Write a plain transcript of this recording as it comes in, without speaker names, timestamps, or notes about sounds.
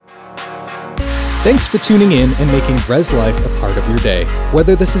Thanks for tuning in and making Res Life a part of your day.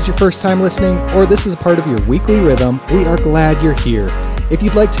 Whether this is your first time listening or this is a part of your weekly rhythm, we are glad you're here. If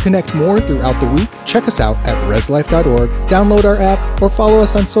you'd like to connect more throughout the week, check us out at reslife.org, download our app, or follow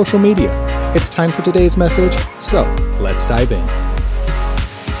us on social media. It's time for today's message, so let's dive in.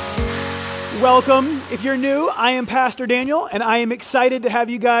 Welcome. If you're new, I am Pastor Daniel, and I am excited to have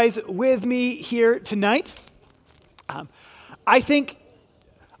you guys with me here tonight.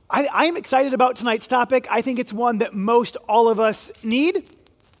 I am excited about tonight's topic. I think it's one that most all of us need.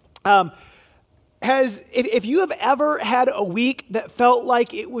 If you have ever had a week that felt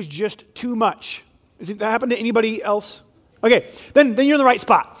like it was just too much, has that happened to anybody else? Okay, then you're in the right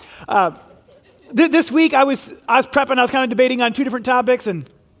spot. This week I was prepping. I was kind of debating on two different topics, and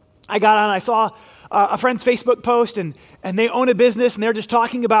I got on. I saw a friend's Facebook post, and they own a business, and they're just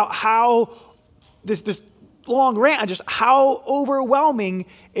talking about how this long rant on just how overwhelming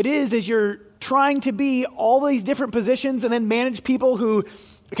it is as you're trying to be all these different positions and then manage people who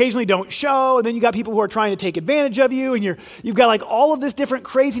occasionally don't show, and then you got people who are trying to take advantage of you, and you've got like all of this different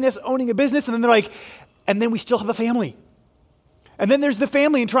craziness owning a business, and then they're like, and then we still have a family. And then there's the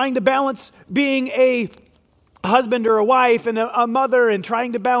family and trying to balance being a husband or a wife and a mother and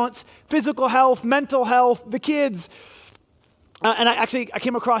trying to balance physical health, mental health, the kids. And I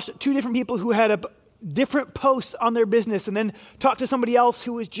came across two different people who had different posts on their business, and then talked to somebody else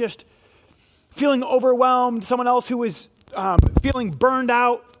who was just feeling overwhelmed, someone else who was feeling burned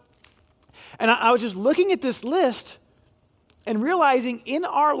out. And I was just looking at this list and realizing in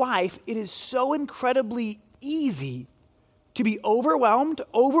our life, it is so incredibly easy to be overwhelmed,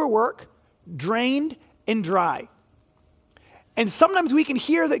 overworked, drained, and dry. And sometimes we can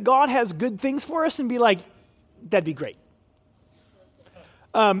hear that God has good things for us and be like, that'd be great.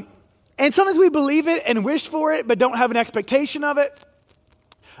 And sometimes we believe it and wish for it, but don't have an expectation of it.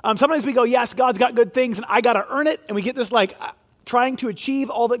 Sometimes we go, yes, God's got good things, and I got to earn it. And we get this like trying to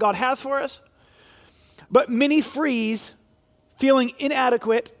achieve all that God has for us. But many freeze feeling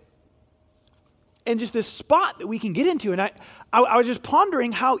inadequate and just this spot that we can get into. And I was just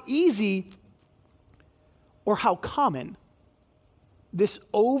pondering how easy or how common this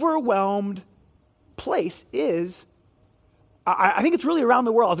overwhelmed place is. I think it's really around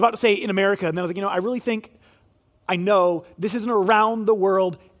the world. I was about to say in America, and then I was like, I know this is an around the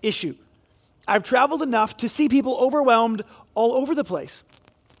world issue. I've traveled enough to see people overwhelmed all over the place.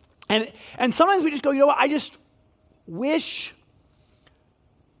 And sometimes we just go, I just wish,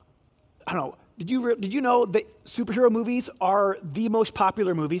 I don't know, did you know that superhero movies are the most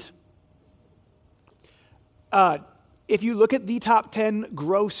popular movies? If you look at the top 10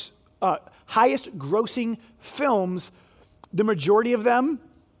 highest grossing films, the majority of them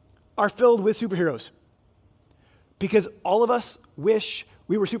are filled with superheroes because all of us wish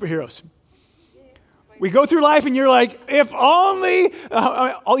we were superheroes. We go through life and you're like, if only,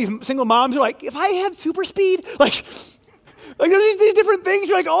 all these single moms are like, if I had super speed, like there's these different things.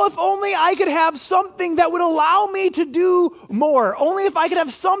 You're like, oh, if only I could have something that would allow me to do more. Only if I could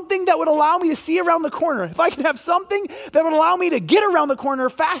have something that would allow me to see around the corner. If I could have something that would allow me to get around the corner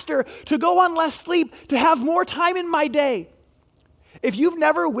faster, to go on less sleep, to have more time in my day. If you've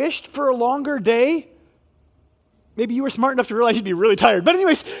never wished for a longer day, maybe you were smart enough to realize you'd be really tired. But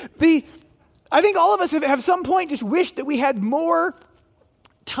anyways, I think all of us have some point just wished that we had more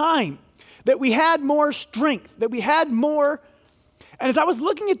time, that we had more strength, that we had more. And as I was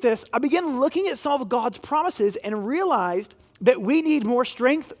looking at this, I began looking at some of God's promises and realized that we need more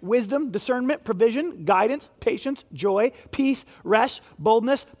strength, wisdom, discernment, provision, guidance, patience, joy, peace, rest,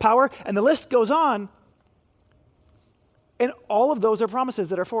 boldness, power, and the list goes on. And all of those are promises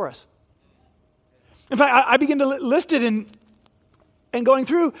that are for us. In fact, I began to list it and going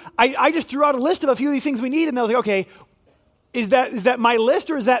through, I just threw out a list of a few of these things we need, and I was like, okay, is that my list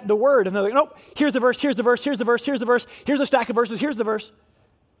or is that the word? And they're like, nope, here's the verse, here's the verse, here's the verse, here's the verse, here's a stack of verses, here's the verse.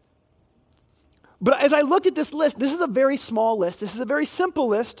 But as I looked at this list, this is a very small list. This is a very simple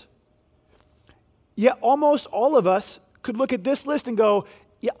list. Yet almost all of us could look at this list and go,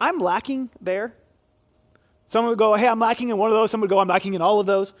 yeah, I'm lacking there. Someone would go, hey, I'm lacking in one of those. Someone would go, I'm lacking in all of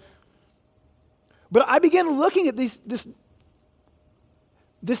those. But I began looking at this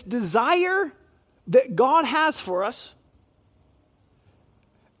desire that God has for us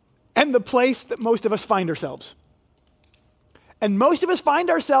and the place that most of us find ourselves. And most of us find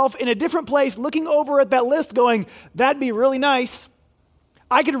ourselves in a different place looking over at that list going, that'd be really nice.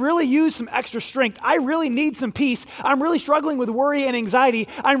 I could really use some extra strength. I really need some peace. I'm really struggling with worry and anxiety.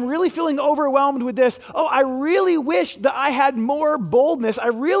 I'm really feeling overwhelmed with this. Oh, I really wish that I had more boldness. I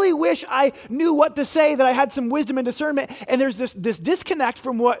really wish I knew what to say, that I had some wisdom and discernment. And there's this disconnect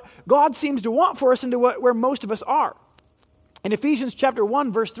from what God seems to want for us into where most of us are. In Ephesians chapter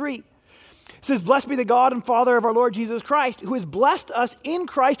 1, verse 3, it says, "Blessed be the God and Father of our Lord Jesus Christ, who has blessed us in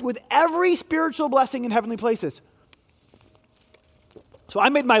Christ with every spiritual blessing in heavenly places." So I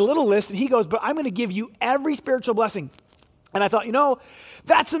made my little list, and he goes, "But I'm going to give you every spiritual blessing." And I thought,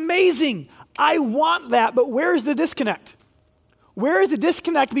 that's amazing. I want that, but where's the disconnect? Where is the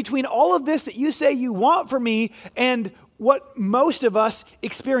disconnect between all of this that you say you want for me and what most of us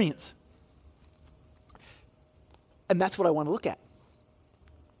experience? And that's what I want to look at.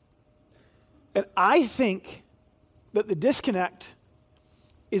 And I think that the disconnect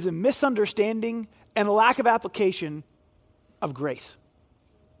is a misunderstanding and a lack of application of grace.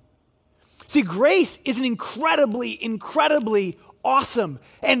 See, grace is an incredibly, incredibly awesome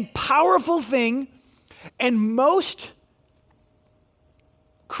and powerful thing, and most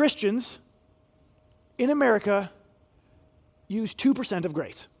Christians in America use 2% of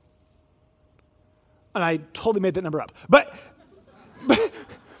grace. And I totally made that number up. But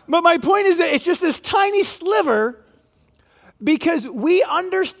my point is that it's just this tiny sliver because we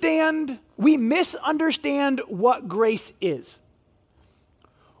misunderstand what grace is.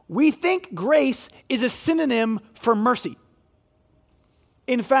 We think grace is a synonym for mercy.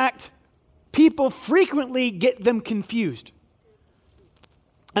 In fact, people frequently get them confused.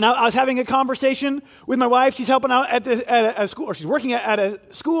 And I was having a conversation with my wife. She's helping out at a school, or she's working at a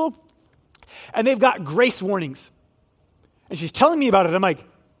school, and they've got grace warnings. And she's telling me about it. I'm like,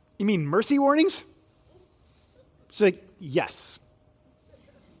 "You mean mercy warnings?" She's like, "Yes.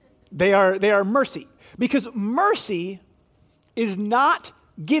 They are mercy. Because mercy is not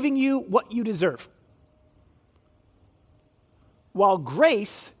giving you what you deserve, while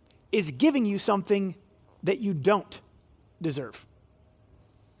grace is giving you something that you don't deserve."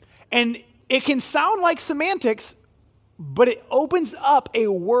 And it can sound like semantics, but it opens up a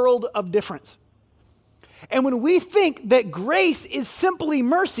world of difference. And when we think that grace is simply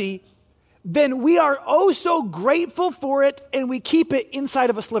mercy, then we are oh so grateful for it, and we keep it inside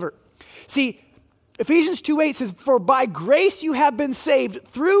of a sliver. See, Ephesians 2:8 says, "For by grace you have been saved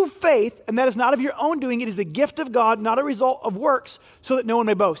through faith, and that is not of your own doing. It is the gift of God, not a result of works, so that no one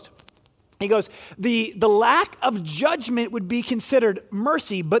may boast." He goes, the lack of judgment would be considered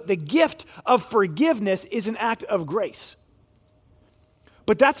mercy, but the gift of forgiveness is an act of grace.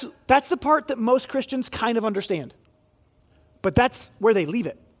 But that's the part that most Christians kind of understand. But that's where they leave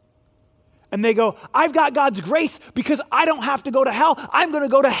it. And they go, "I've got God's grace because I don't have to go to hell. I'm going to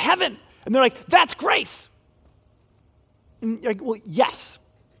go to heaven." And they're like, "That's grace." And you're like, well, yes,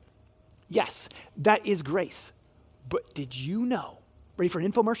 that is grace. But did you know, ready for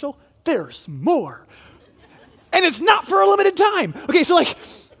an infomercial? There's more. And it's not for a limited time. Okay, so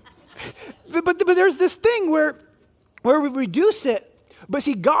but there's this thing where we reduce it. But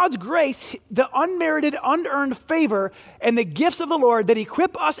see, God's grace, the unmerited, unearned favor, and the gifts of the Lord that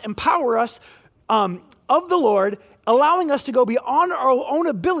equip us, empower us of the Lord, allowing us to go beyond our own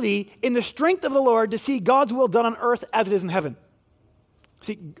ability in the strength of the Lord to see God's will done on earth as it is in heaven.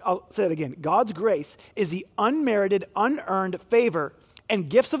 See, I'll say it again. God's grace is the unmerited, unearned favor and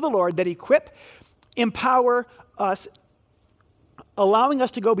gifts of the Lord that equip, empower us, allowing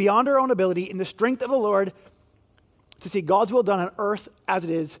us to go beyond our own ability in the strength of the Lord to see God's will done on earth as it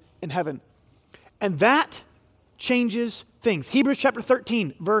is in heaven. And that changes things. Hebrews chapter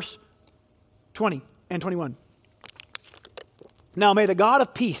 13, verse 20 and 21. "Now may the God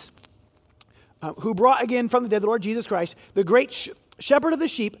of peace, who brought again from the dead the Lord Jesus Christ, the great shepherd of the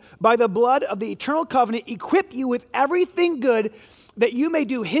sheep, by the blood of the eternal covenant, equip you with everything good, that you may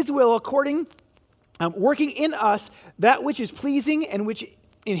do his will according, working in us that which is pleasing and which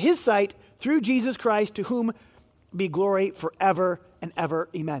in his sight, through Jesus Christ, to whom be glory forever and ever.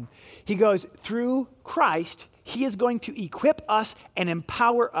 Amen." He goes, through Christ, he is going to equip us and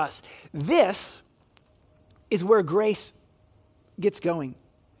empower us. This is where grace gets going.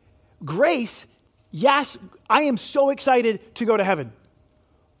 Grace, yes, I am so excited to go to heaven.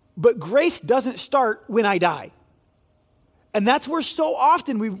 But grace doesn't start when I die. And that's where so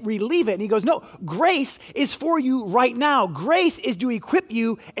often we leave it. And he goes, no, grace is for you right now. Grace is to equip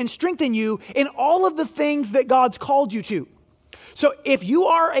you and strengthen you in all of the things that God's called you to. So if you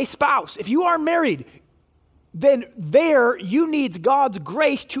are a spouse, if you are married, then there you need God's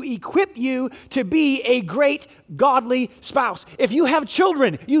grace to equip you to be a great godly spouse. If you have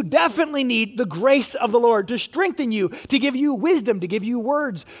children, you definitely need the grace of the Lord to strengthen you, to give you wisdom, to give you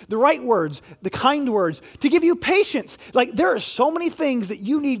words, the right words, the kind words, to give you patience. Like, there are so many things that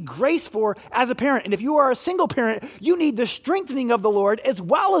you need grace for as a parent. And if you are a single parent, you need the strengthening of the Lord as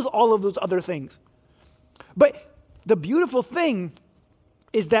well as all of those other things. But the beautiful thing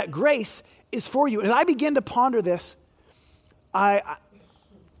is that grace is for you. And as I began to ponder this, I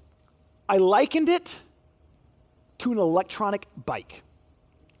likened it to an electronic bike.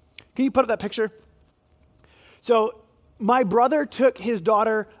 Can you put up that picture? So my brother took his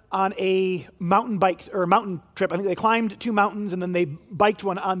daughter on a mountain bike or a mountain trip. I think they climbed 2 mountains and then they biked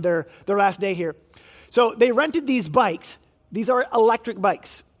one on their last day here. So they rented these bikes. These are electric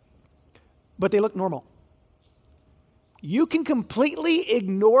bikes, but they look normal. You can completely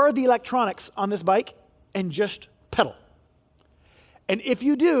ignore the electronics on this bike and just pedal. And if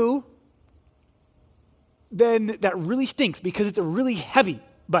you do, then that really stinks because it's a really heavy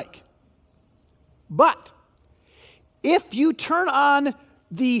bike. But if you turn on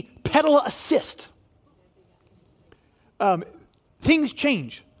the pedal assist, things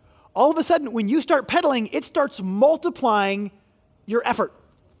change. All of a sudden, when you start pedaling, it starts multiplying your effort.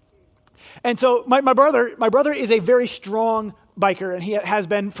 And so my brother is a very strong biker, and he has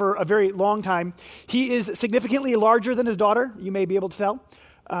been for a very long time. He is significantly larger than his daughter, you may be able to tell.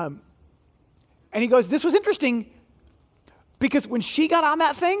 And he goes, this was interesting because when she got on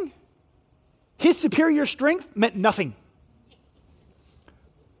that thing, his superior strength meant nothing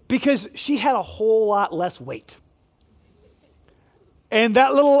because she had a whole lot less weight. And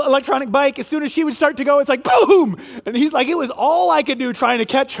that little electronic bike, as soon as she would start to go, it's like, boom! And he's like, it was all I could do trying to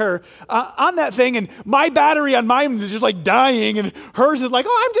catch her on that thing. And my battery on mine is just like dying. And hers is like,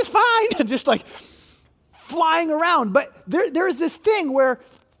 oh, I'm just fine. And just like flying around. But there's this thing where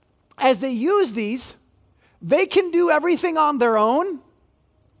as they use these, they can do everything on their own.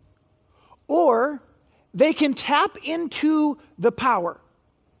 Or they can tap into the power.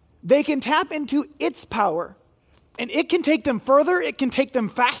 They can tap into its power. And it can take them further. It can take them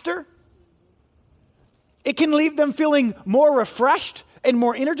faster. It can leave them feeling more refreshed and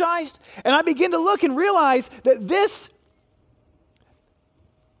more energized. And I begin to look and realize that this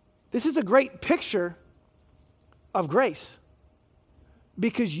is a great picture of grace.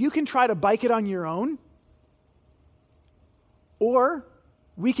 Because you can try to bike it on your own, or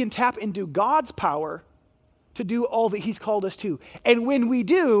we can tap into God's power to do all that he's called us to. And when we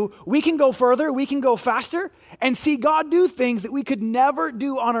do, we can go further, we can go faster, and see God do things that we could never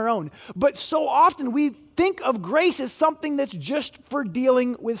do on our own. But so often we think of grace as something that's just for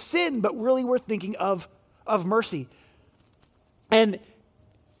dealing with sin, but really we're thinking of mercy.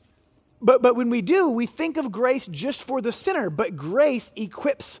 But when we do, we think of grace just for the sinner, but grace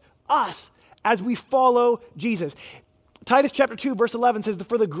equips us as we follow Jesus. Titus chapter 2, verse 11 says,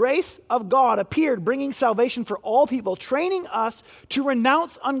 for the grace of God appeared, bringing salvation for all people, training us to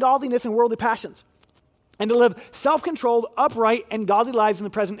renounce ungodliness and worldly passions, and to live self-controlled, upright, and godly lives in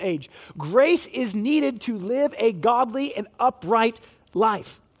the present age. Grace is needed to live a godly and upright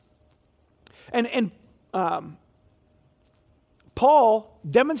life. And Paul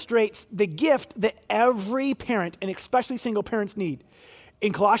demonstrates the gift that every parent, and especially single parents, need.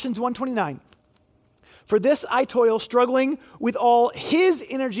 In Colossians 1:29, for this I toil, struggling with all his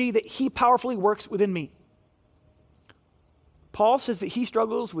energy that he powerfully works within me. Paul says that he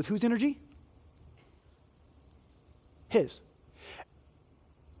struggles with whose energy? His.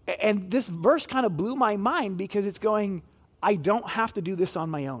 And this verse kind of blew my mind because it's going, I don't have to do this on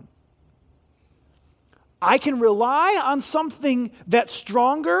my own. I can rely on something that's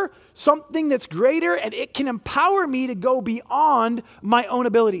stronger, something that's greater, and it can empower me to go beyond my own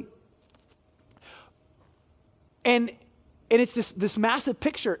ability. And it's this massive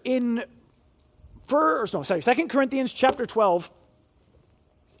picture in 2 Corinthians chapter 12.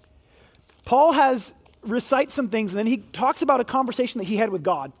 Paul recites some things, and then he talks about a conversation that he had with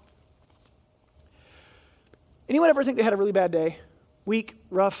God. Anyone ever think they had a really bad day? Weak,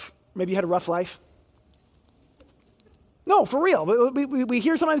 rough, maybe you had a rough life? No, for real. We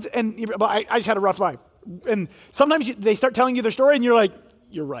hear sometimes, and I just had a rough life. And sometimes they start telling you their story, and you're like,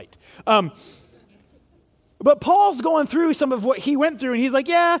 you're right. But Paul's going through some of what he went through, and he's like,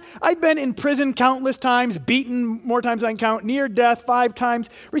 yeah, I've been in prison countless times, beaten more times than I can count, near death 5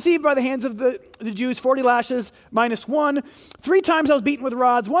 times, received by the hands of the Jews 40 lashes minus 1. 3 times I was beaten with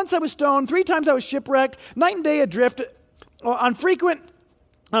rods. Once I was stoned. 3 times I was shipwrecked. Night and day adrift on frequent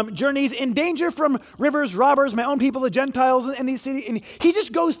journeys in danger from rivers, robbers, my own people, the Gentiles, and these cities. And he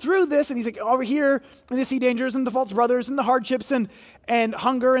just goes through this, and he's like, over here, and the sea dangers, and the false brothers, and the hardships, and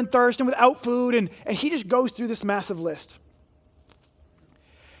hunger, and thirst, and without food, and he just goes through this massive list.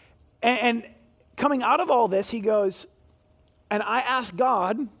 And coming out of all this, he goes, and I asked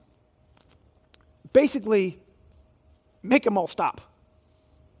God, basically, make them all stop.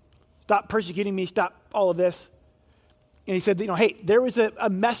 Stop persecuting me, stop all of this. And he said, hey, there was a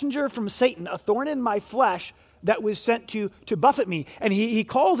messenger from Satan, a thorn in my flesh, that was sent to buffet me. And he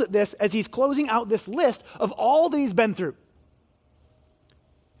calls it this as he's closing out this list of all that he's been through.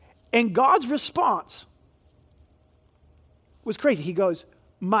 And God's response was crazy. He goes,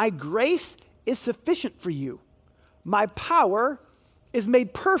 my grace is sufficient for you. My power is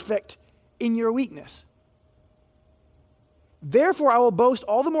made perfect in your weakness. Therefore, I will boast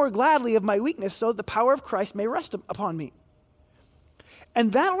all the more gladly of my weakness so that the power of Christ may rest upon me.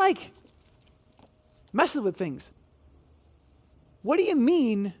 And that messes with things. What do you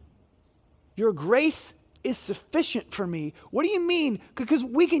mean your grace is sufficient for me? What do you mean? Because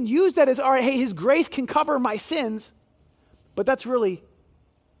we can use that as, all right, hey, his grace can cover my sins. But that's really,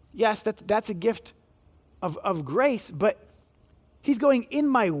 yes, that's a gift of grace. But he's going, in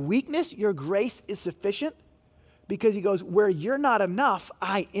my weakness, your grace is sufficient. Because he goes, where you're not enough,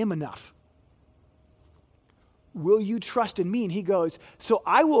 I am enough. Will you trust in me? And he goes, so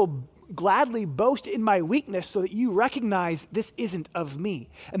I will gladly boast in my weakness so that you recognize this isn't of me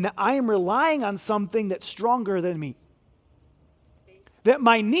and that I am relying on something that's stronger than me. That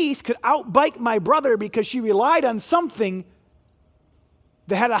my niece could outbike my brother because she relied on something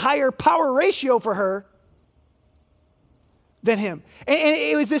that had a higher power ratio for her than him. And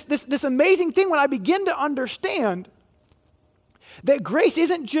it was this amazing thing when I begin to understand that grace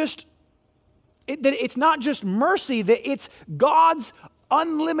isn't just, that it's not just mercy, that it's God's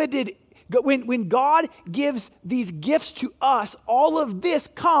unlimited. When God gives these gifts to us, all of this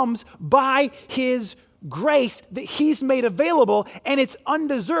comes by his grace that he's made available, and it's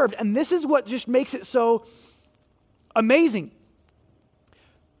undeserved. And this is what just makes it so amazing.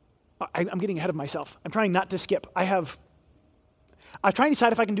 I'm getting ahead of myself. I'm trying not to skip. I'm trying to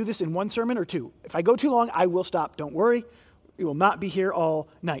decide if I can do this in one sermon or two. If I go too long, I will stop. Don't worry. We will not be here all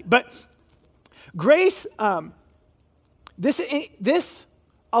night. But grace, this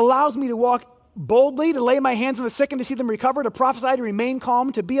allows me to walk boldly, to lay my hands on the sick and to see them recover, to prophesy, to remain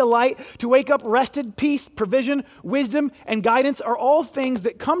calm, to be a light, to wake up rested. Peace, provision, wisdom, and guidance are all things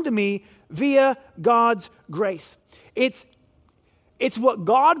that come to me via God's grace. It's what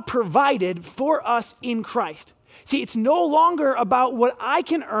God provided for us in Christ. See, it's no longer about what I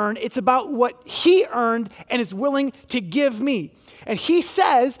can earn. It's about what he earned and is willing to give me. And he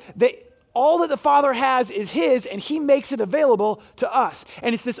says that all that the Father has is his, and he makes it available to us.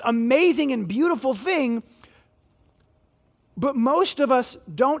 And it's this amazing and beautiful thing, but most of us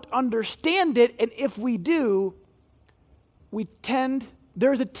don't understand it. And if we do,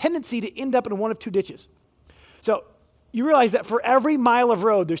 there's a tendency to end up in one of two ditches. So you realize that for every mile of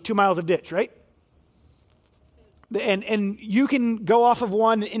road, there's 2 miles of ditch, right? And you can go off of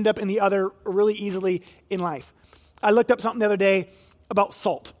one and end up in the other really easily in life. I looked up something the other day about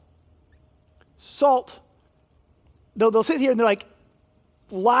salt. Salt, they'll sit here and they're like,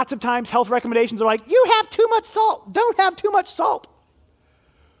 lots of times health recommendations are like, you have too much salt. Don't have too much salt.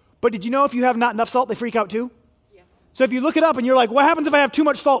 But did you know if you have not enough salt, they freak out too? So if you look it up and you're like, what happens if I have too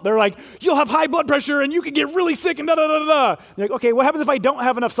much salt? They're like, you'll have high blood pressure and you can get really sick and da-da-da-da-da. They're like, okay, what happens if I don't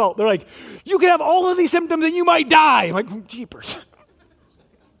have enough salt? They're like, you can have all of these symptoms and you might die. I'm like, jeepers.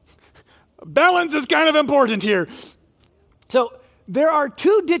 Balance is kind of important here. So there are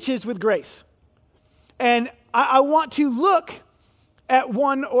two ditches with grace. And I want to look at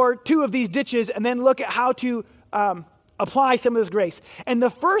one or two of these ditches and then look at how to apply some of this grace. And the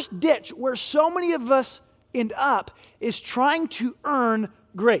first ditch where so many of us end up is trying to earn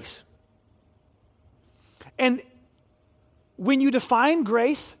grace. And when you define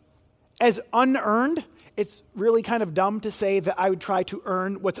grace as unearned, it's really kind of dumb to say that I would try to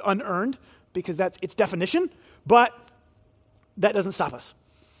earn what's unearned because that's its definition, but that doesn't stop us.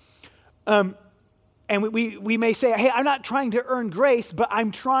 And we may say, hey, I'm not trying to earn grace, but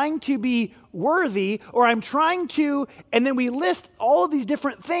I'm trying to be worthy, or I'm trying to, and then we list all of these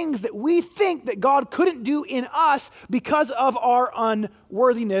different things that we think that God couldn't do in us because of our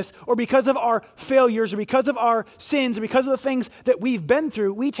unworthiness, or because of our failures, or because of our sins, or because of the things that we've been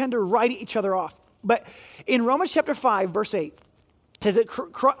through. We tend to write each other off. But in Romans chapter 5, verse 8, it says that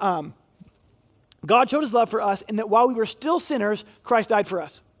God showed his love for us, and that while we were still sinners, Christ died for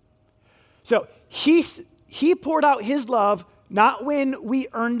us. So he poured out his love Not when we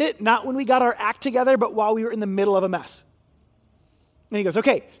earned it, not when we got our act together, but while we were in the middle of a mess. And he goes,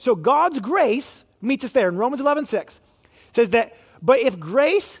 okay, so God's grace meets us there in Romans 11:6. Says that, but if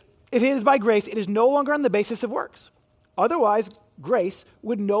it is by grace, it is no longer on the basis of works. Otherwise, grace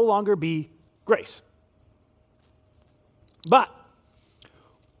would no longer be grace. But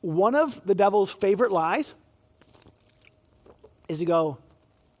one of the devil's favorite lies is to go,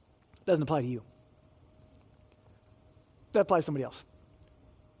 doesn't apply to you. That applies to somebody else.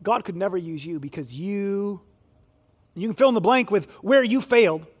 God could never use you because you can fill in the blank with where you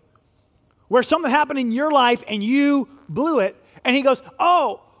failed, where something happened in your life and you blew it. And he goes,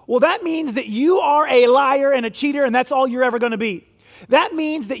 oh, well, that means that you are a liar and a cheater and that's all you're ever going to be. That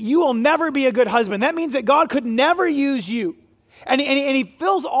means that you will never be a good husband. That means that God could never use you. And he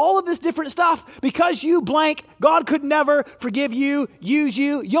fills all of this different stuff because you blank. God could never forgive you, use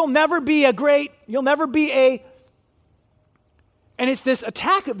you. You'll never be and it's this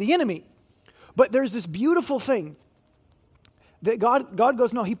attack of the enemy. But there's this beautiful thing that God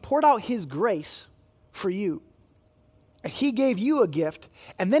goes, no, he poured out his grace for you. And he gave you a gift,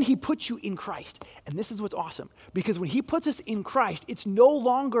 and then he put you in Christ. And this is what's awesome, because when he puts us in Christ, it's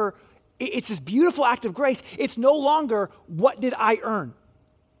this beautiful act of grace. It's no longer, what did I earn?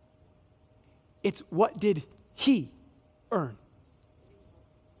 It's, what did he earn?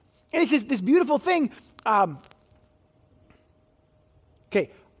 And it's this beautiful thing.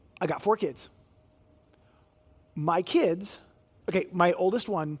 Okay, I got 4 kids. My oldest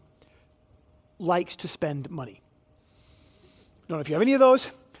one likes to spend money. I don't know if you have any of those,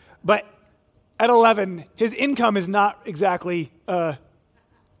 but at 11, his income is not exactly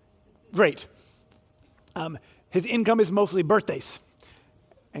great. His income is mostly birthdays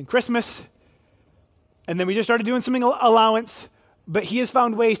and Christmas, and then we just started doing some allowance, but he has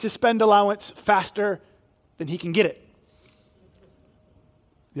found ways to spend allowance faster than he can get it.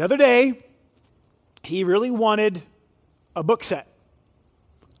 The other day, he really wanted a book set.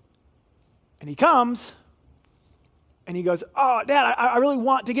 And he comes, and he goes, oh, Dad, I really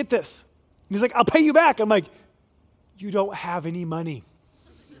want to get this. And he's like, I'll pay you back. I'm like, you don't have any money.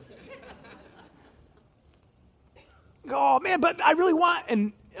 Oh, man, but I really want.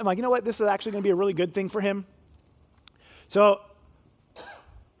 And I'm like, you know what? This is actually going to be a really good thing for him. So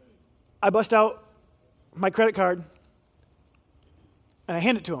I bust out my credit card, and I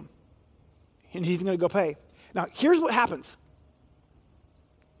hand it to him. And he's going to go pay. Now, here's what happens.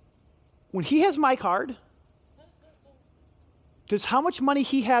 When he has my card, does how much money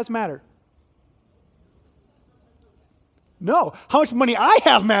he has matter? No. How much money I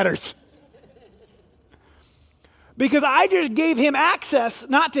have matters. Because I just gave him access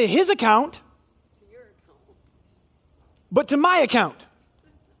not to his account, but to my account.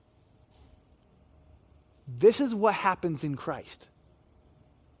 This is what happens in Christ.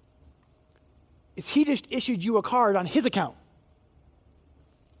 Is he just issued you a card on his account.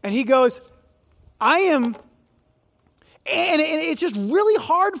 And he goes, and it's just really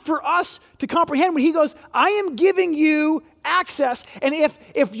hard for us to comprehend when he goes, I am giving you access. And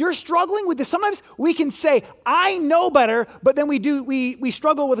if you're struggling with this, sometimes we can say, I know better, but then we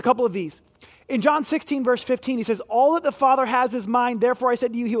struggle with a couple of these. In John 16, verse 15, he says, all that the Father has is mine. Therefore I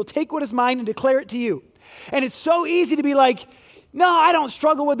said to you, he will take what is mine and declare it to you. And it's so easy to be like, no, I don't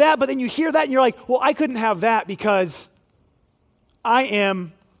struggle with that. But then you hear that and you're like, well, I couldn't have that because I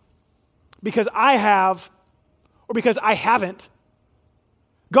have, or because I haven't.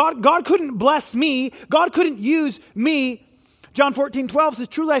 God couldn't bless me. God couldn't use me. John 14:12 says,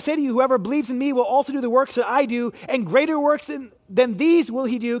 truly I say to you, whoever believes in me will also do the works that I do, and greater works than these will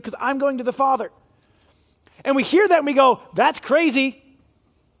he do, because I'm going to the Father. And we hear that and we go, that's crazy.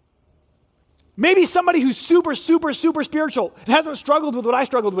 Maybe somebody who's super, super, super spiritual and hasn't struggled with what I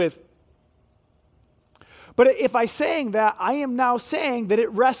struggled with. But if I'm saying that, I am now saying that it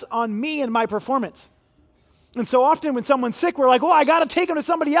rests on me and my performance. And so often when someone's sick, we're like, well, I got to take them to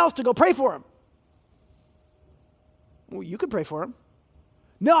somebody else to go pray for them. Well, you could pray for them.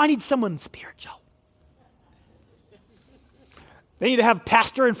 No, I need someone spiritual. They need to have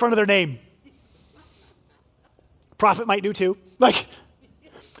pastor in front of their name. Prophet might do too.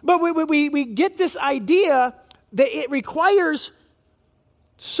 But we get this idea that it requires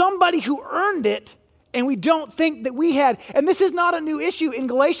somebody who earned it, and we don't think that we had. And this is not a new issue. In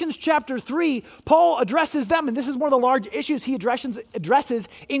Galatians chapter 3, Paul addresses them, and this is one of the large issues he addresses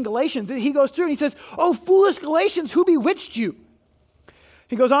in Galatians. He goes through and he says, oh, foolish Galatians, who bewitched you?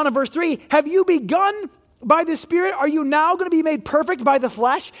 He goes on in verse 3, have you begun by the Spirit? Are you now going to be made perfect by the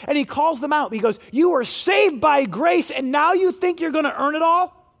flesh? And he calls them out. He goes, you were saved by grace, and now you think you're going to earn it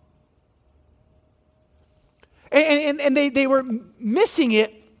all? And they were missing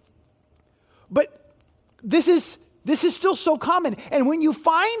it. But this is still so common. And when you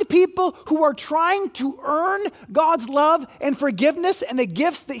find people who are trying to earn God's love and forgiveness and the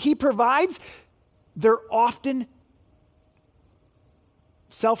gifts that he provides, they're often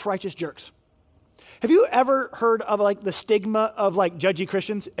self-righteous jerks. Have you ever heard of like the stigma of like judgy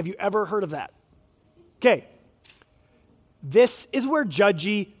Christians? Have you ever heard of that? Okay. This is where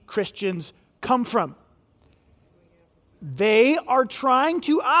judgy Christians come from. They are trying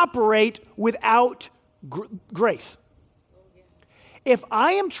to operate without grace. If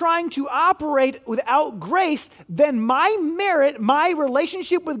I am trying to operate without grace, then my merit, my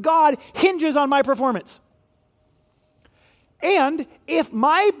relationship with God hinges on my performance. And if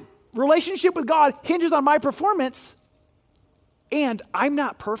my relationship with God hinges on my performance and I'm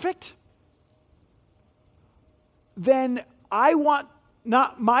not perfect, then I want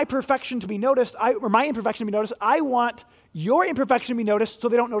not my perfection to be noticed, or my imperfection to be noticed. I want your imperfection to be noticed so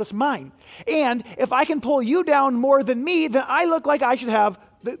they don't notice mine. And if I can pull you down more than me, then I look like I should have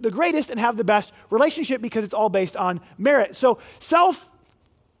the greatest and have the best relationship because it's all based on merit. So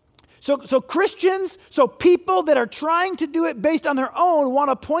Christians, people that are trying to do it based on their own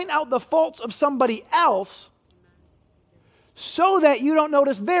want to point out the faults of somebody else so that you don't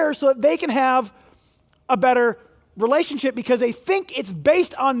notice theirs, so that they can have a better relationship because they think it's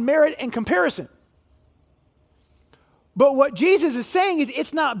based on merit and comparison. But what Jesus is saying is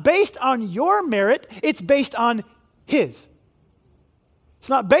it's not based on your merit, it's based on his. It's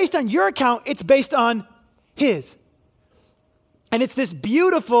not based on your account, it's based on his. And it's this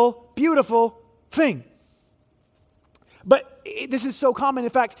beautiful, beautiful thing. But this is so common. In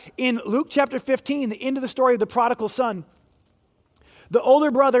fact, in Luke chapter 15, the end of the story of the prodigal son, the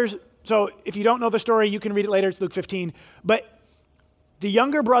older brothers, so if you don't know the story, you can read it later, it's Luke 15, but the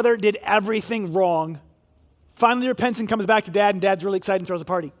younger brother did everything wrong, finally repents and comes back to dad, and dad's really excited and throws a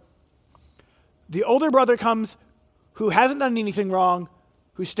party. The older brother comes, who hasn't done anything wrong,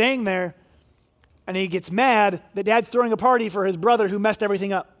 who's staying there, and he gets mad that dad's throwing a party for his brother who messed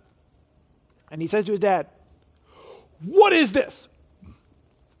everything up. And he says to his dad, "What is this?"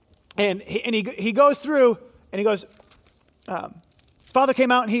 And he goes through, and he goes, his father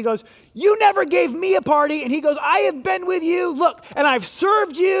came out, and he goes, "You never gave me a party." And he goes, "I have been with you, look, and I've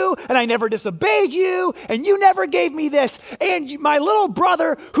served you, and I never disobeyed you, and you never gave me this. And my little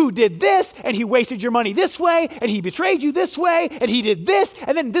brother who did this, and he wasted your money this way, and he betrayed you this way, and he did this,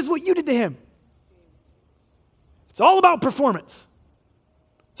 and then this is what you did to him." It's all about performance.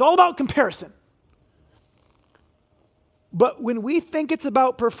 It's all about comparison. But when we think it's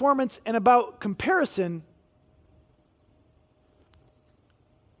about performance and about comparison,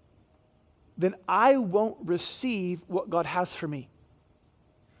 then I won't receive what God has for me.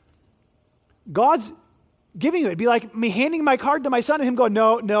 God's giving you it. It'd be like me handing my card to my son and him going,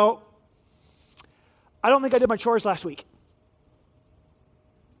 no, I don't think I did my chores last week.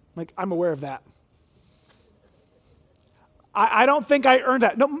 Like, I'm aware of that. I don't think I earned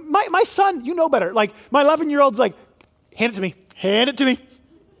that. No, my son, you know better. Like, my 11-year-old's like, hand it to me.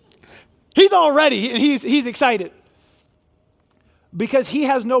 He's all ready, and he's excited. Because he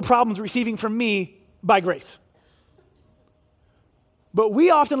has no problems receiving from me by grace. But we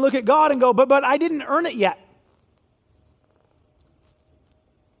often look at God and go, but I didn't earn it yet.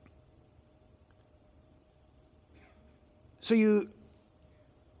 So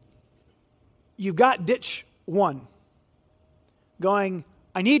you've got ditch one. Going,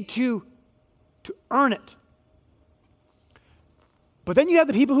 I need to earn it. But then you have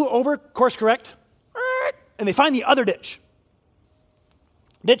the people who over course correct, and they find the other ditch.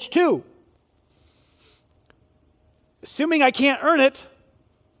 Ditch two. Assuming I can't earn it,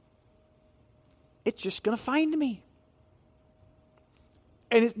 it's just going to find me.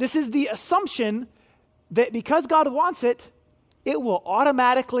 And this is the assumption that because God wants it, it will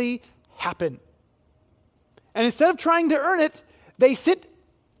automatically happen. And instead of trying to earn it, they sit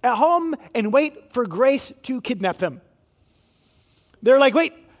at home and wait for grace to kidnap them. They're like,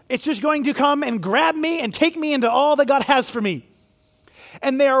 wait, it's just going to come and grab me and take me into all that God has for me.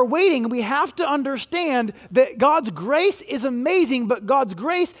 And they are waiting. We have to understand that God's grace is amazing, but God's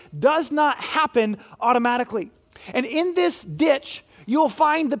grace does not happen automatically. And in this ditch, you'll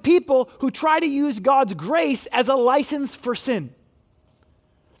find the people who try to use God's grace as a license for sin.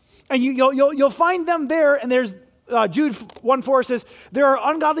 And you'll find them there, and there's Jude 1:4 says, there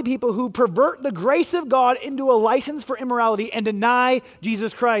are ungodly people who pervert the grace of God into a license for immorality and deny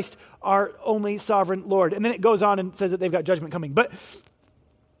Jesus Christ, our only sovereign Lord. And then it goes on and says that they've got judgment coming. But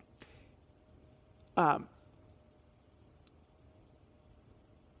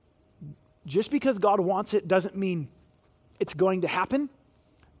just because God wants it doesn't mean it's going to happen.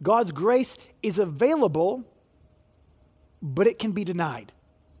 God's grace is available, but it can be denied.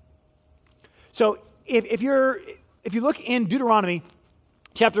 So if you look in Deuteronomy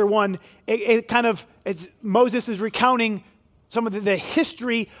chapter 1, Moses is recounting some of the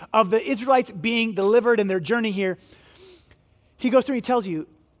history of the Israelites being delivered in their journey here. He goes through and he tells you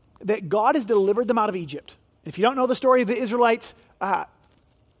that God has delivered them out of Egypt. If you don't know the story of the Israelites,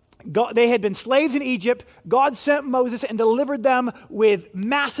 they had been slaves in Egypt. God sent Moses and delivered them with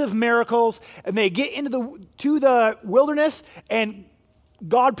massive miracles. And they get into the wilderness, and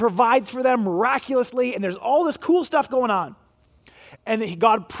God provides for them miraculously. And there's all this cool stuff going on. And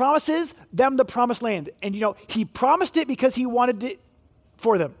God promises them the promised land. And he promised it because he wanted it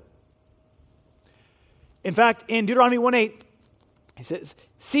for them. In fact, in Deuteronomy 1:8, he says,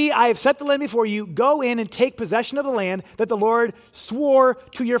 "See, I have set the land before you. Go in and take possession of the land that the Lord swore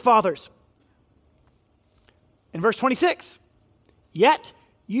to your fathers." In verse 26, "Yet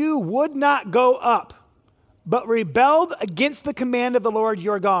you would not go up, but rebelled against the command of the Lord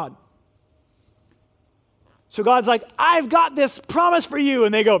your God." So God's like, "I've got this promise for you."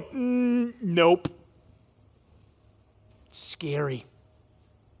 And they go, "Nope." It's scary.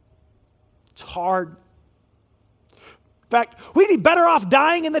 It's hard. In fact, we'd be better off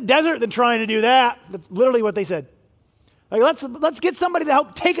dying in the desert than trying to do that. That's literally what they said. Like, let's get somebody to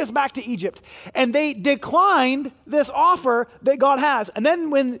help take us back to Egypt. And they declined this offer that God has. And then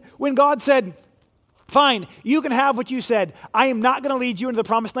when God said, "Fine, you can have what you said. I am not going to lead you into the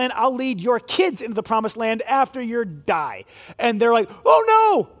promised land. I'll lead your kids into the promised land after you die." And they're like, "Oh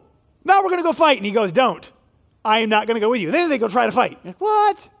no, now we're going to go fight." And he goes, "Don't. I am not going to go with you." Then they go try to fight. Like,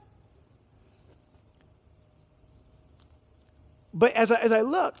 what? But as I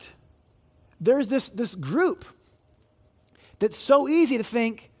looked, there's this group that's so easy to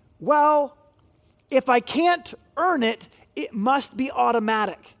think, well, if I can't earn it, it must be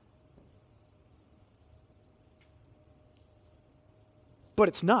automatic. But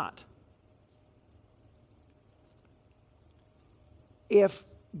it's not. If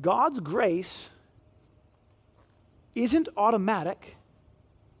God's grace isn't automatic,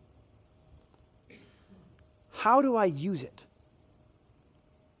 how do I use it?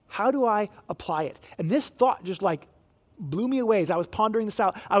 How do I apply it? And this thought just blew me away as I was pondering this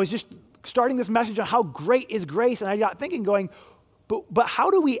out. I was just starting this message on how great is grace, and I got thinking but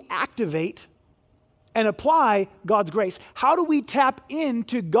how do we activate and apply God's grace? How do we tap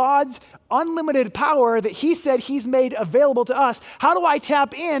into God's unlimited power that he said he's made available to us? How do I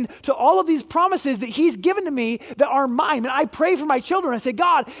tap in to all of these promises that he's given to me that are mine? And I pray for my children. I say,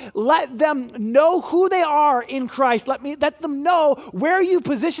 "God, let them know who they are in Christ. Let them know where you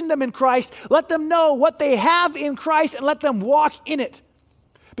position them in Christ. Let them know what they have in Christ, and let them walk in it."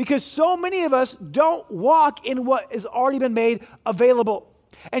 Because so many of us don't walk in what has already been made available.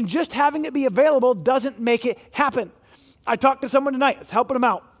 And just having it be available doesn't make it happen. I talked to someone tonight. I was helping them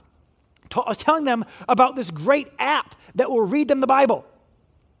out. I was telling them about this great app that will read them the Bible.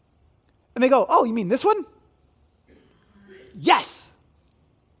 And they go, "Oh, you mean this one?" "Yes."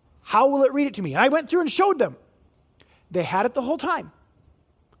 "How will it read it to me?" And I went through and showed them. They had it the whole time.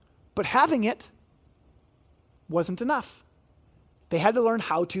 But having it wasn't enough. They had to learn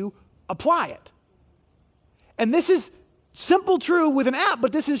how to apply it. And this is simple true with an app,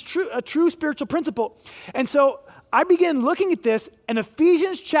 but this is a true spiritual principle. And so I began looking at this, and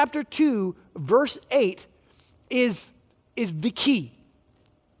Ephesians chapter 2, verse 8 is the key.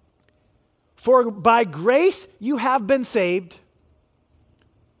 "For by grace you have been saved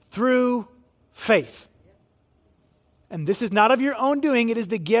through faith. And this is not of your own doing, it is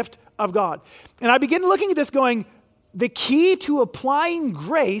the gift of God." And I began looking at this going, the key to applying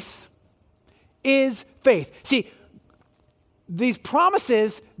grace is faith. See, these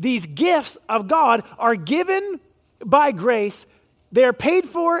promises, these gifts of God are given by grace. They are paid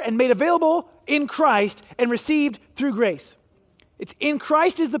for and made available in Christ and received through grace. It's in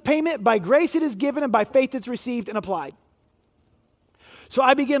Christ is the payment, by grace it is given, and by faith it's received and applied. So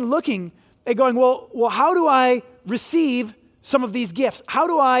I began looking and going, well, how do I receive some of these gifts? How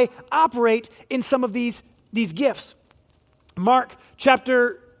do I operate in some of these gifts? Mark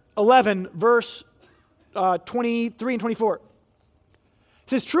chapter 11, verse 23 and 24. It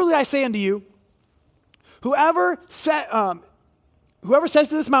says, "Truly I say unto you, whoever says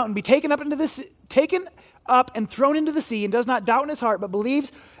to this mountain, be taken up and thrown into the sea, and does not doubt in his heart, but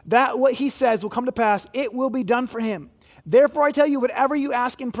believes that what he says will come to pass, it will be done for him. Therefore I tell you, whatever you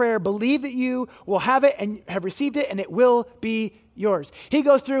ask in prayer, believe that you will have it and have received it, and it will be yours. He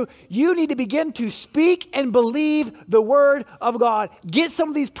goes through, you need to begin to speak and believe the word of God. Get some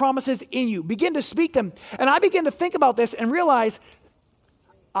of these promises in you. Begin to speak them. And I begin to think about this and realize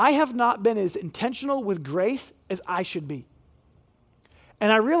I have not been as intentional with grace as I should be.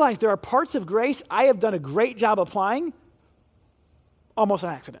 And I realize there are parts of grace I have done a great job applying, almost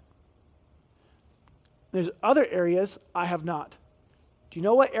an accident. There's other areas I have not. Do you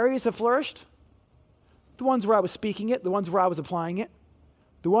know what areas have flourished? The ones where I was speaking it, the ones where I was applying it,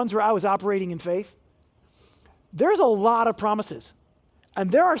 the ones where I was operating in faith. There's a lot of promises.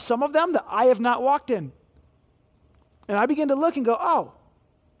 And there are some of them that I have not walked in. And I begin to look and go, oh,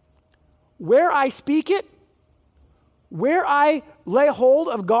 where I speak it, where I lay hold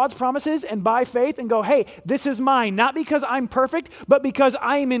of God's promises and by faith and go, hey, this is mine, not because I'm perfect, but because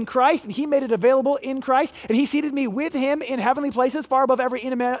I am in Christ and he made it available in Christ and he seated me with him in heavenly places far above every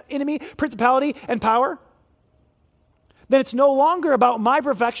enemy, principality, and power. Then it's no longer about my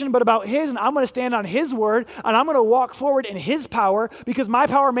perfection, but about his, and I'm going to stand on his word and I'm going to walk forward in his power because my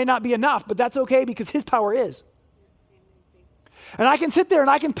power may not be enough, but that's okay because his power is. And I can sit there and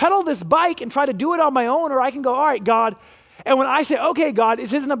I can pedal this bike and try to do it on my own, or I can go, all right, God. And when I say, okay, God,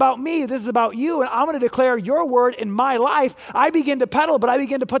 this isn't about me, this is about you, and I'm going to declare your word in my life, I begin to pedal, but I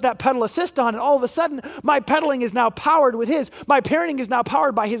begin to put that pedal assist on, and all of a sudden, my pedaling is now powered with his. My parenting is now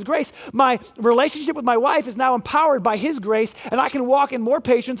powered by his grace. My relationship with my wife is now empowered by his grace, and I can walk in more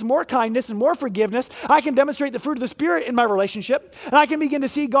patience, more kindness, and more forgiveness. I can demonstrate the fruit of the Spirit in my relationship, and I can begin to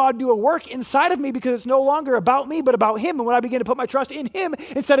see God do a work inside of me because it's no longer about me, but about him. And when I begin to put my trust in him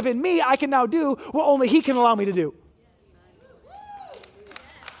instead of in me, I can now do what only he can allow me to do.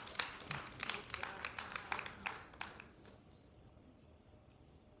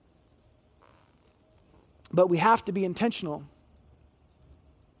 But we have to be intentional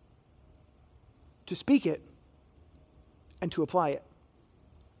to speak it and to apply it.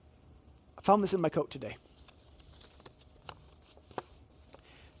 I found this in my coat today.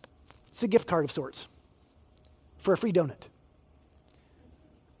 It's a gift card of sorts for a free donut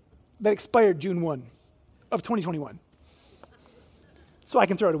that expired June 1 of 2021. So I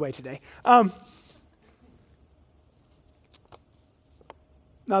can throw it away today.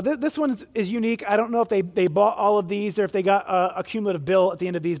 Now, this one is unique. I don't know if they bought all of these or if they got a cumulative bill at the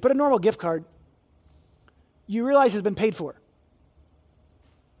end of these, but a normal gift card, you realize has been paid for.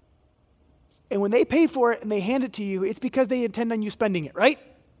 And when they pay for it and they hand it to you, it's because they intend on you spending it, right?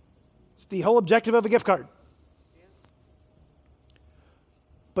 It's the whole objective of a gift card.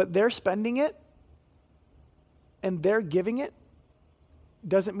 But they're spending it and they're giving it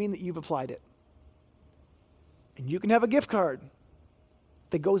doesn't mean that you've applied it. And you can have a gift card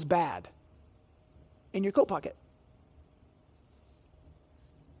that goes bad in your coat pocket.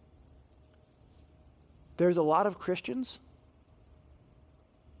 There's a lot of Christians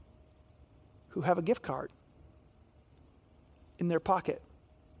who have a gift card in their pocket.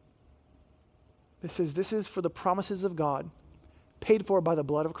 This is for the promises of God, paid for by the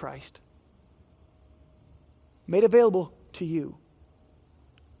blood of Christ, made available to you.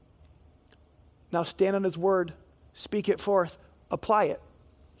 Now stand on his word, speak it forth, apply it.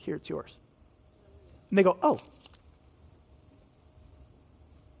 Here, it's yours. And they go, oh,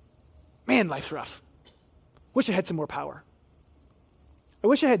 man, life's rough. Wish I had some more power. I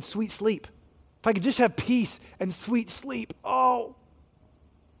wish I had sweet sleep. If I could just have peace and sweet sleep. Oh.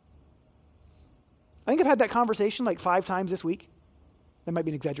 I think I've had that conversation like 5 times this week. That might be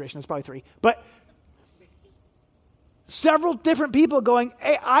an exaggeration. That's probably 3. But several different people going,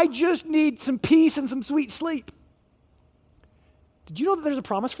 hey, I just need some peace and some sweet sleep. Did you know that there's a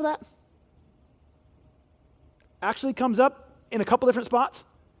promise for that? Actually comes up in a couple different spots.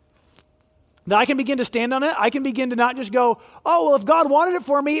 That I can begin to stand on it. I can begin to not just go, oh, well, if God wanted it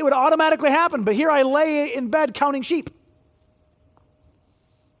for me, it would automatically happen. But here I lay in bed counting sheep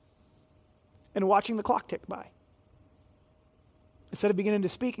and watching the clock tick by. Instead of beginning to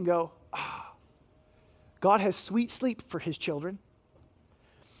speak and go, God has sweet sleep for his children.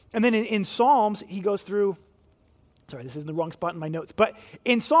 And then in Psalms, he goes through, sorry, this is in the wrong spot in my notes, but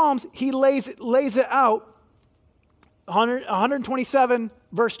in Psalms, he lays it out, 127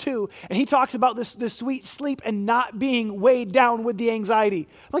 verse 2, and he talks about this sweet sleep and not being weighed down with the anxiety.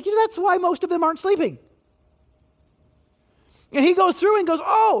 Like, that's why most of them aren't sleeping. And he goes through and goes,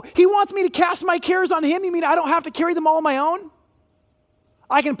 oh, he wants me to cast my cares on him? You mean I don't have to carry them all on my own?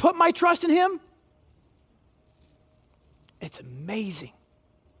 I can put my trust in him? It's amazing.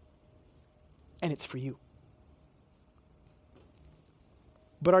 And it's for you.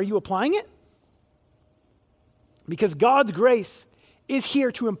 But are you applying it? Because God's grace is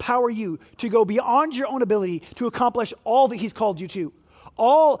here to empower you to go beyond your own ability to accomplish all that he's called you to.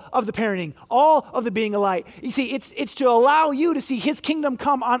 All of the parenting, all of the being a light. You see, it's to allow you to see his kingdom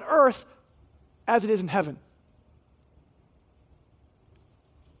come on earth as it is in heaven.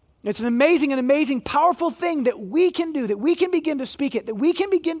 It's an amazing, powerful thing that we can do, that we can begin to speak it, that we can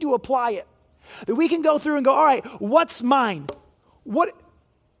begin to apply it, that we can go through and go, all right, what's mine?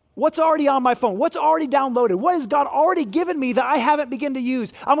 What's already on my phone? What's already downloaded? What has God already given me that I haven't begun to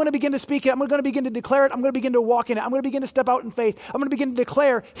use? I'm going to begin to speak it. I'm going to begin to declare it. I'm going to begin to walk in it. I'm going to begin to step out in faith. I'm going to begin to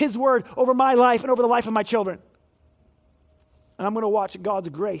declare his word over my life and over the life of my children. And I'm going to watch God's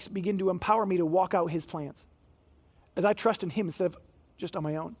grace begin to empower me to walk out his plans as I trust in him instead of just on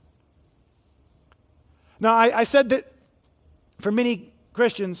my own. Now, I said that for many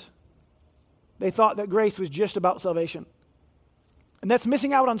Christians, they thought that grace was just about salvation. And that's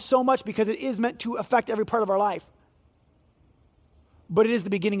missing out on so much because it is meant to affect every part of our life. But it is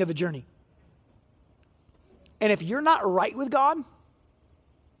the beginning of the journey. And if you're not right with God,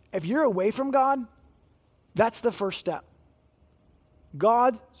 if you're away from God, that's the first step.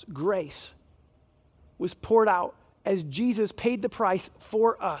 God's grace was poured out as Jesus paid the price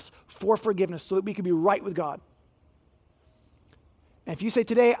for us, for forgiveness, so that we could be right with God. And if you say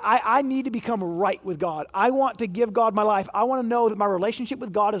today, I need to become right with God. I want to give God my life. I want to know that my relationship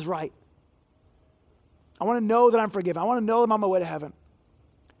with God is right. I want to know that I'm forgiven. I want to know that I'm on my way to heaven.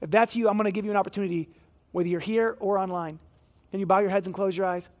 If that's you, I'm going to give you an opportunity, whether you're here or online. Can you bow your heads and close your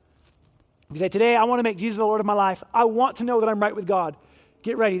eyes? If you say, today, I want to make Jesus the Lord of my life. I want to know that I'm right with God.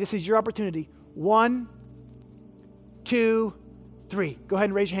 Get ready. This is your opportunity. 1, 2, 3. Go ahead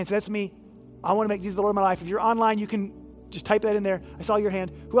and raise your hand. Say, that's me. I want to make Jesus the Lord of my life. If you're online, you can just type that in there. I saw your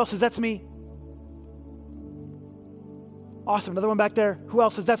hand. Who else says, that's me? Awesome. Another one back there. Who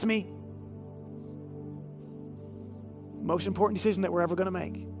else says, that's me? Most important decision that we're ever going to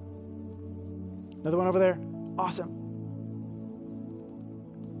make. Another one over there. Awesome.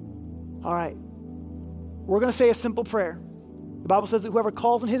 All right. We're going to say a simple prayer. The Bible says that whoever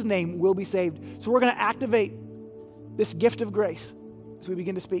calls on his name will be saved. So we're going to activate this gift of grace as we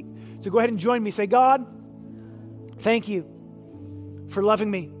begin to speak. So go ahead and join me. Say, God, thank you for loving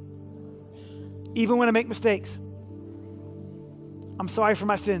me, even when I make mistakes. I'm sorry for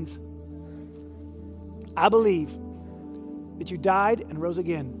my sins. I believe that you died and rose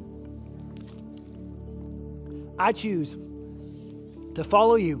again. I choose to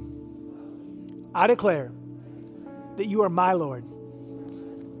follow you. I declare that you are my Lord.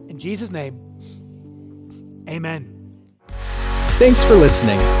 In Jesus' name, amen. Thanks for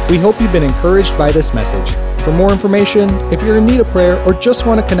listening. We hope you've been encouraged by this message. For more information, if you're in need of prayer or just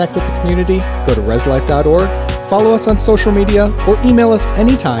want to connect with the community, go to reslife.org, follow us on social media, or email us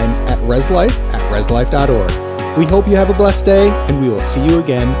anytime at reslife@reslife.org. We hope you have a blessed day, and we will see you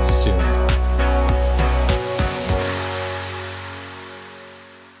again soon.